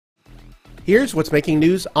Here's what's making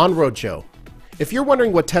news on Roadshow. If you're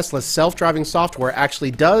wondering what Tesla's self-driving software actually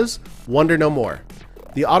does, wonder no more.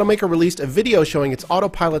 The automaker released a video showing its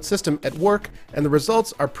Autopilot system at work, and the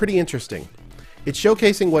results are pretty interesting. It's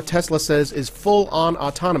showcasing what Tesla says is full-on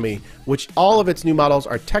autonomy, which all of its new models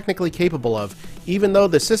are technically capable of, even though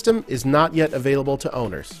the system is not yet available to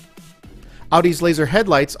owners. Audi's laser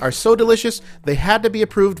headlights are so delicious they had to be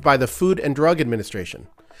approved by the Food and Drug Administration.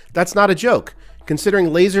 That's not a joke. Considering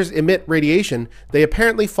lasers emit radiation, they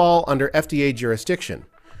apparently fall under FDA jurisdiction.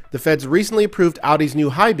 The feds recently approved Audi's new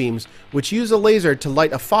high beams, which use a laser to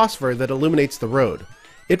light a phosphor that illuminates the road.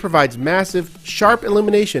 It provides massive, sharp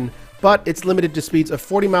illumination, but it's limited to speeds of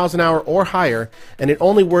 40 miles an hour or higher, and it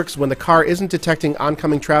only works when the car isn't detecting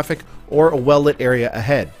oncoming traffic or a well-lit area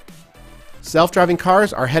ahead. Self-driving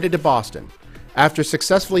cars are headed to Boston. After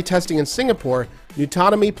successfully testing in Singapore,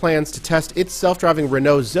 nuTonomy plans to test its self-driving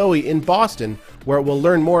Renault Zoe in Boston, where it will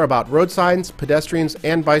learn more about road signs, pedestrians,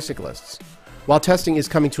 and bicyclists. While testing is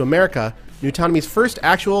coming to America, nuTonomy's first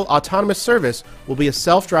actual autonomous service will be a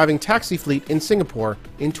self-driving taxi fleet in Singapore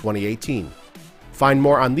in 2018. Find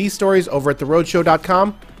more on these stories over at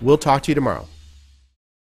theroadshow.com. We'll talk to you tomorrow.